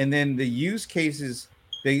 and then the use cases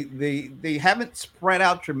they haven't spread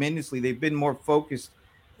out tremendously. They've been more focused,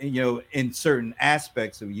 in certain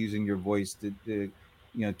aspects of using your voice to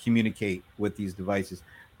communicate with these devices.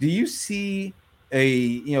 Do you see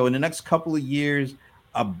in the next couple of years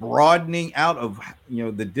a broadening out of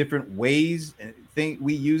the different ways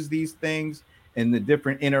we use these things and the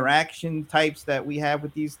different interaction types that we have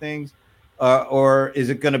with these things, or is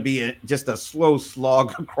it going to be just a slow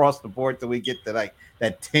slog across the board till we get to like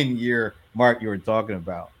that 10-year mark you were talking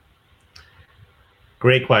about?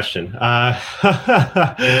 Great question. Oh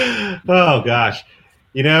gosh,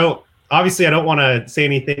 obviously I don't want to say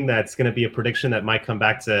anything that's going to be a prediction that might come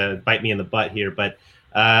back to bite me in the butt here, but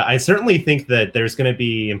I certainly think that there's going to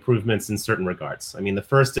be improvements in certain regards. I mean, the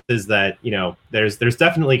first is that there's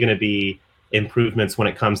definitely going to be improvements when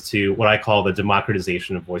it comes to what I call the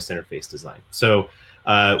democratization of voice interface design. So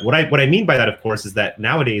what I mean by that, of course, is that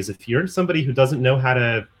nowadays, if you're somebody who doesn't know how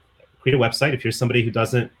to create a website, if you're somebody who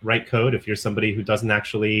doesn't write code, if you're somebody who doesn't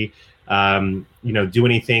actually do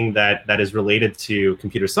anything that is related to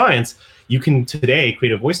computer science, you can today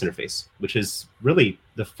create a voice interface, which is really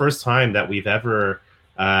the first time that we've ever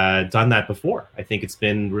done that before. I think it's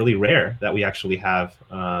been really rare that we actually have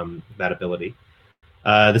that ability.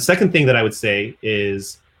 The second thing that I would say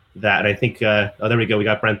is that I think, there we go, we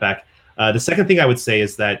got Brent back. The second thing I would say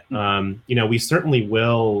is that, we certainly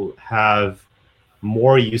will have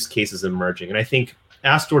more use cases emerging. And I think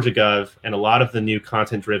Ask Georgia Gov and a lot of the new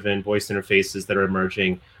content-driven voice interfaces that are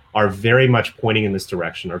emerging are very much pointing in this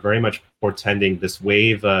direction, are very much portending this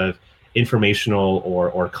wave of informational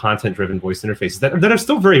or content-driven voice interfaces that are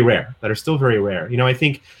still very rare, I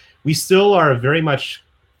think we still are very much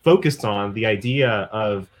focused on the idea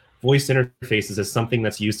of voice interfaces as something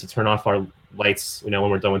that's used to turn off our lights, when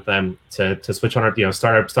we're done with them, to switch on our,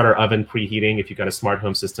 start our oven preheating if you've got a smart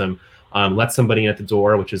home system, let somebody in at the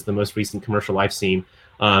door, which is the most recent commercial I've seen,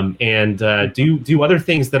 and do other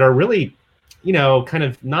things that are really, kind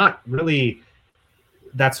of not really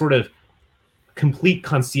that sort of complete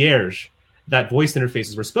concierge that voice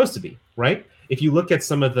interfaces were supposed to be, right? If you look at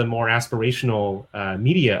some of the more aspirational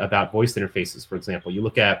media about voice interfaces, for example, you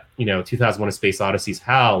look at 2001: A Space Odyssey's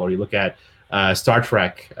HAL, or you look at Star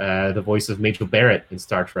Trek, the voice of Majel Barrett in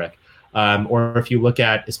Star Trek, or if you look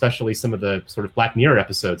at especially some of the sort of Black Mirror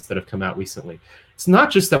episodes that have come out recently, it's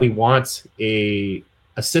not just that we want a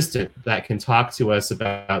assistant that can talk to us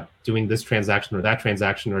about doing this transaction or that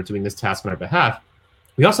transaction or doing this task on our behalf.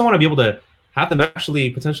 We also want to be able to have them actually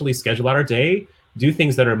potentially schedule out our day, do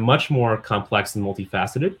things that are much more complex and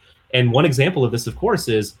multifaceted. And one example of this, of course,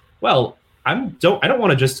 is, well, I don't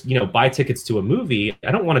want to just buy tickets to a movie.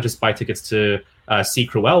 I don't want to just buy tickets to see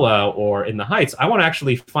Cruella or In the Heights. I want to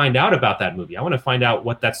actually find out about that movie. I want to find out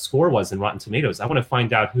what that score was in Rotten Tomatoes. I want to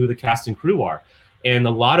find out who the cast and crew are. And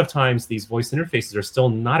a lot of times these voice interfaces are still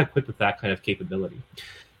not equipped with that kind of capability.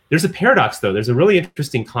 There's a paradox, though. There's a really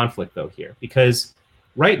interesting conflict, though, here, because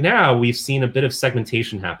right now we've seen a bit of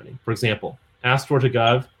segmentation happening. For example, Ask Georgia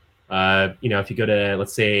Gov, if you go to,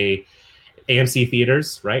 let's say, AMC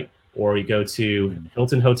theaters, right? Or you go to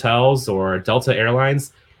Hilton Hotels or Delta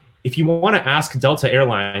Airlines. If you want to ask Delta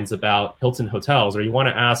Airlines about Hilton Hotels, or you want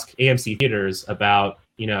to ask AMC theaters about,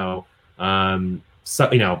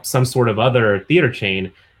 some sort of other theater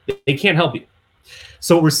chain, they can't help you.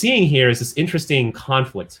 So what we're seeing here is this interesting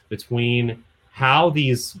conflict between how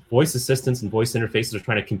these voice assistants and voice interfaces are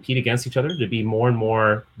trying to compete against each other to be more and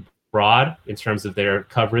more broad in terms of their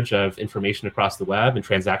coverage of information across the web and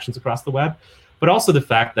transactions across the web, but also the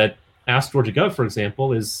fact that Ask Georgia Gov, for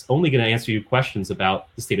example, is only going to answer you questions about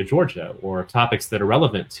the state of Georgia or topics that are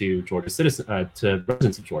relevant to to residents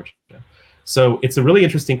of Georgia. So it's a really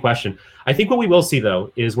interesting question. I think what we will see,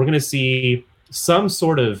 though, is we're going to see some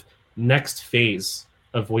sort of next phase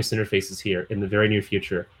of voice interfaces here in the very near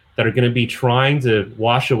future that are going to be trying to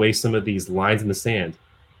wash away some of these lines in the sand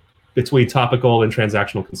between topical and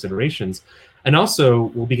transactional considerations. And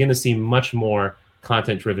also, we'll begin to see much more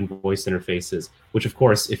content-driven voice interfaces, which, of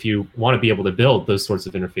course, if you want to be able to build those sorts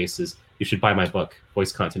of interfaces, you should buy my book,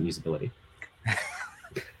 Voice Content Usability.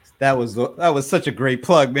 That was such a great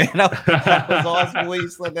plug, man. That was awesome way you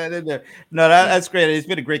slid that in there. No, that's great. It's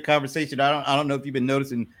been a great conversation. I don't know if you've been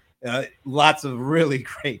noticing lots of really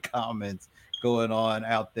great comments going on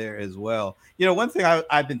out there as well. One thing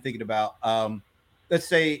I've been thinking about, let's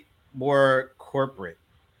say more corporate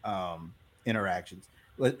interactions,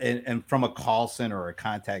 and from a call center or a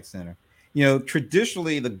contact center.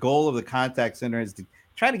 Traditionally the goal of the contact center is to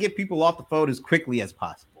try to get people off the phone as quickly as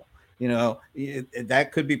possible. That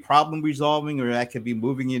could be problem resolving, or that could be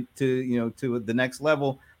moving it to the next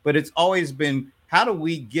level. But it's always been, how do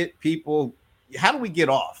we get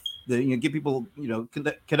off get people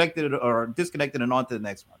connected or disconnected and on to the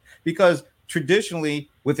next one? Because traditionally,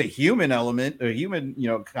 with a human element, or human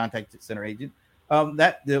contact center agent,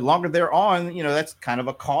 that the longer they're on, that's kind of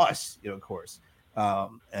a cost, of course,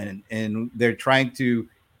 and they're trying to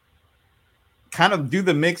kind of do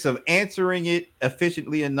the mix of answering it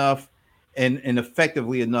efficiently enough and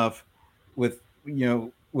effectively enough with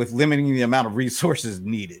limiting the amount of resources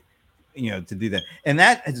needed, to do that. And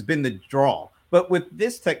that has been the draw. But with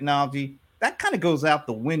this technology, that kind of goes out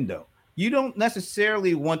the window. You don't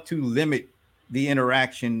necessarily want to limit the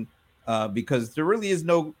interaction because there really is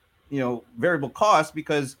no, variable cost,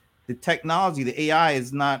 because the technology, the AI,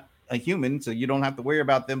 is not a human. So you don't have to worry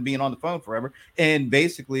about them being on the phone forever. And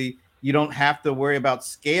basically, you don't have to worry about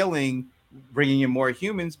scaling, bringing in more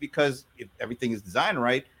humans, because if everything is designed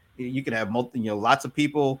right, you can have lots of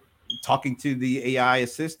people talking to the AI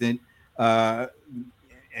assistant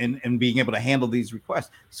and being able to handle these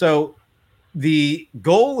requests. So the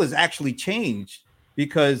goal is actually changed,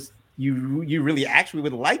 because you really actually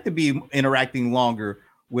would like to be interacting longer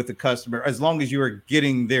with the customer, as long as you are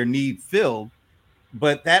getting their need filled.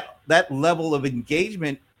 But that level of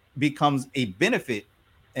engagement becomes a benefit,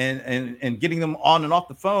 and getting them on and off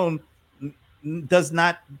the phone does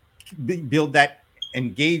not build that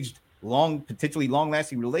engaged, potentially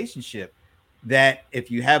long-lasting relationship. That if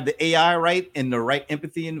you have the AI right and the right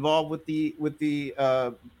empathy involved with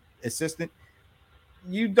the assistant,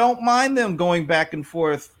 you don't mind them going back and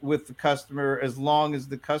forth with the customer, as long as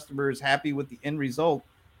the customer is happy with the end result,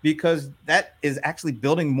 because that is actually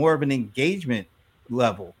building more of an engagement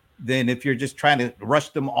level than if you're just trying to rush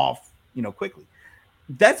them off, quickly.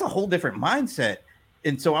 That's a whole different mindset.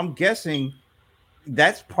 And so I'm guessing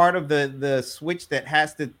that's part of the switch that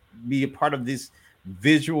has to be a part of this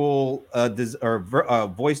visual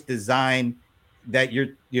voice design that you're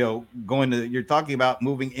talking about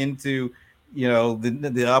moving into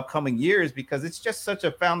the upcoming years, because it's just such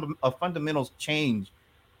a fundamental change,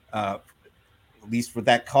 at least for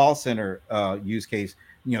that call center use case,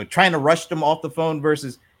 trying to rush them off the phone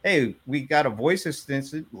versus, hey, we got a voice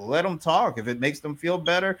assistant, let them talk. If it makes them feel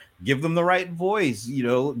better, give them the right voice,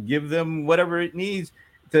 give them whatever it needs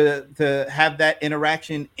to have that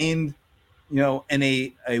interaction in in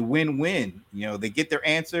a win-win. They get their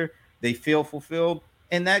answer, they feel fulfilled,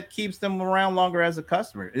 and that keeps them around longer as a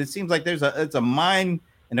customer. It seems like it's a mind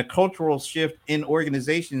and a cultural shift in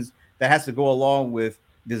organizations that has to go along with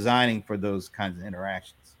designing for those kinds of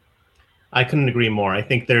interactions. I couldn't agree more. I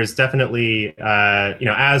think there's definitely,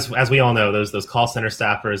 as we all know, those call center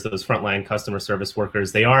staffers, those frontline customer service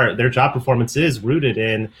workers, their job performance is rooted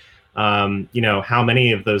in, how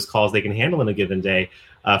many of those calls they can handle in a given day,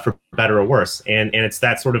 for better or worse. And it's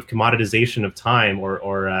that sort of commoditization of time,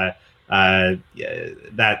 or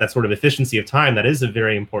that sort of efficiency of time that is a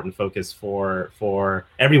very important focus for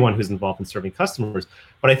everyone who's involved in serving customers.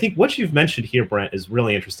 But I think what you've mentioned here, Brent, is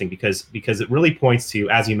really interesting because it really points to,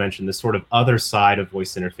 as you mentioned, this sort of other side of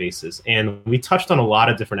voice interfaces. And we touched on a lot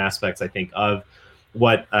of different aspects, I think, of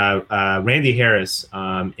what Randy Harris,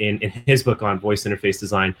 in his book on voice interface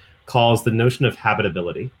design, calls the notion of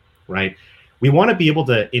habitability, right? We want to be able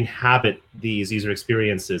to inhabit these user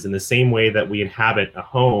experiences in the same way that we inhabit a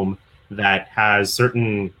home that has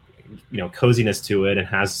certain, coziness to it and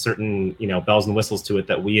has certain, bells and whistles to it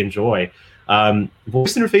that we enjoy.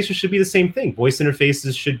 Voice interfaces should be the same thing. Voice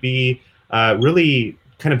interfaces should be really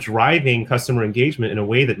kind of driving customer engagement in a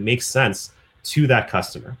way that makes sense to that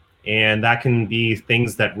customer. And that can be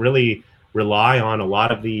things that really rely on a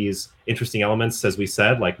lot of these interesting elements, as we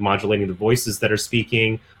said, like modulating the voices that are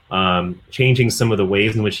speaking, changing some of the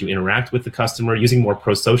ways in which you interact with the customer, using more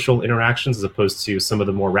pro-social interactions as opposed to some of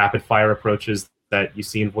the more rapid-fire approaches that you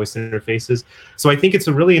see in voice interfaces. So I think it's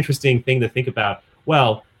a really interesting thing to think about.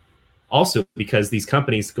 Well, also because these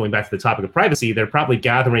companies, going back to the topic of privacy, they're probably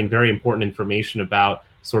gathering very important information about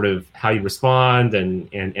sort of how you respond and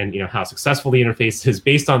how successful the interface is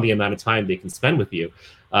based on the amount of time they can spend with you.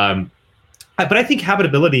 But I think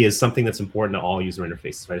habitability is something that's important to all user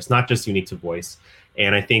interfaces, right? It's not just unique to voice.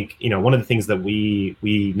 And I think, one of the things that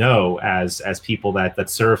we know as people that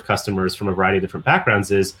serve customers from a variety of different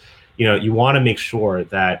backgrounds is, you want to make sure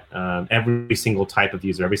that every single type of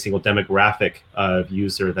user, every single demographic of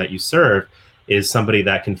user that you serve is somebody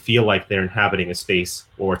that can feel like they're inhabiting a space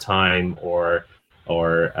or time or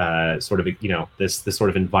sort of, this sort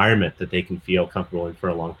of environment that they can feel comfortable in for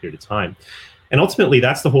a long period of time. And ultimately,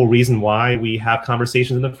 that's the whole reason why we have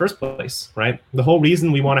conversations in the first place, right? The whole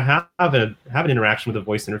reason we want to have an interaction with a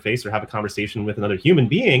voice interface or have a conversation with another human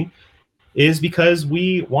being is because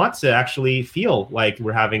we want to actually feel like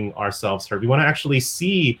we're having ourselves heard. We want to actually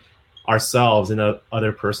see ourselves in a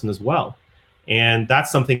other person as well. And that's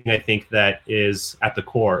something I think that is at the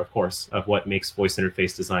core, of course, of what makes voice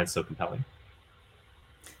interface design so compelling.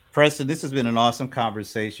 Preston, this has been an awesome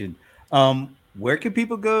conversation. Where can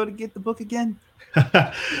people go to get the book again?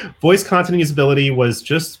 Voice Content and Usability was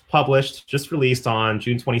just released on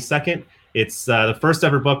June 22nd. It's the first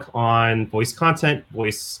ever book on voice content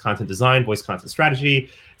design, voice content strategy.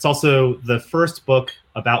 It's also the first book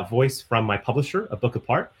about voice from my publisher, A Book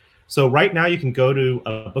Apart. So right now you can go to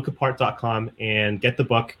bookapart.com and get the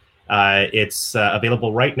book. It's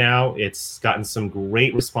available right now. It's gotten some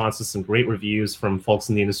great responses, some great reviews from folks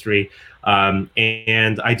in the industry.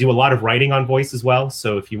 And I do a lot of writing on voice as well.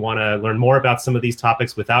 So if you want to learn more about some of these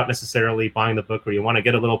topics without necessarily buying the book, or you want to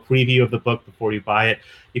get a little preview of the book before you buy it,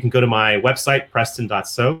 you can go to my website,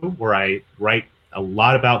 preston.so, where I write a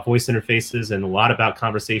lot about voice interfaces and a lot about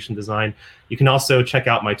conversation design. You can also check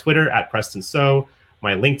out my Twitter @PrestonSo,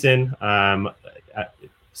 my LinkedIn,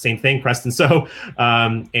 same thing, Preston So.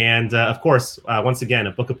 And of course, once again,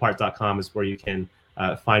 bookapart.com is where you can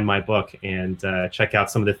find my book and check out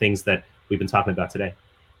some of the things that we've been talking about today.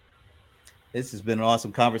 This has been an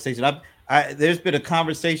awesome conversation. There's been a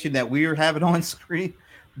conversation that we were having on screen,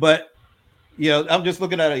 but I'm just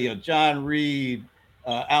looking at it. John Reed,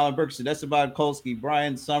 Alan Berkson, Esteban Kolsky,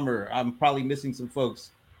 Brian Summer. I'm probably missing some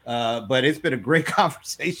folks, but it's been a great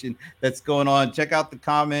conversation that's going on. Check out the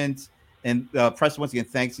comments. And Preston, once again,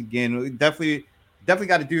 thanks again. We definitely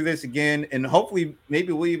got to do this again, and hopefully,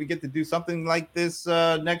 maybe we'll even get to do something like this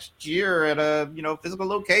next year at a physical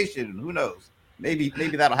location. Who knows? Maybe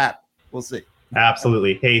that'll happen. We'll see.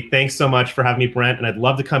 Absolutely. Hey, thanks so much for having me, Brent. And I'd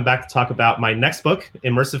love to come back to talk about my next book,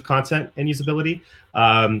 Immersive Content and Usability.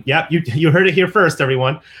 Yeah, you heard it here first,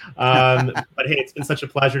 everyone. But hey, it's been such a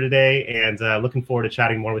pleasure today, and looking forward to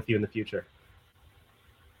chatting more with you in the future.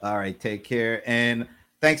 All right, take care. And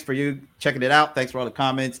thanks for you checking it out. Thanks for all the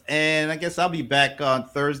comments. And I guess I'll be back on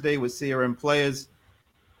Thursday with CRM Players.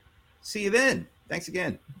 See you then. Thanks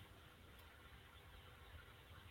again.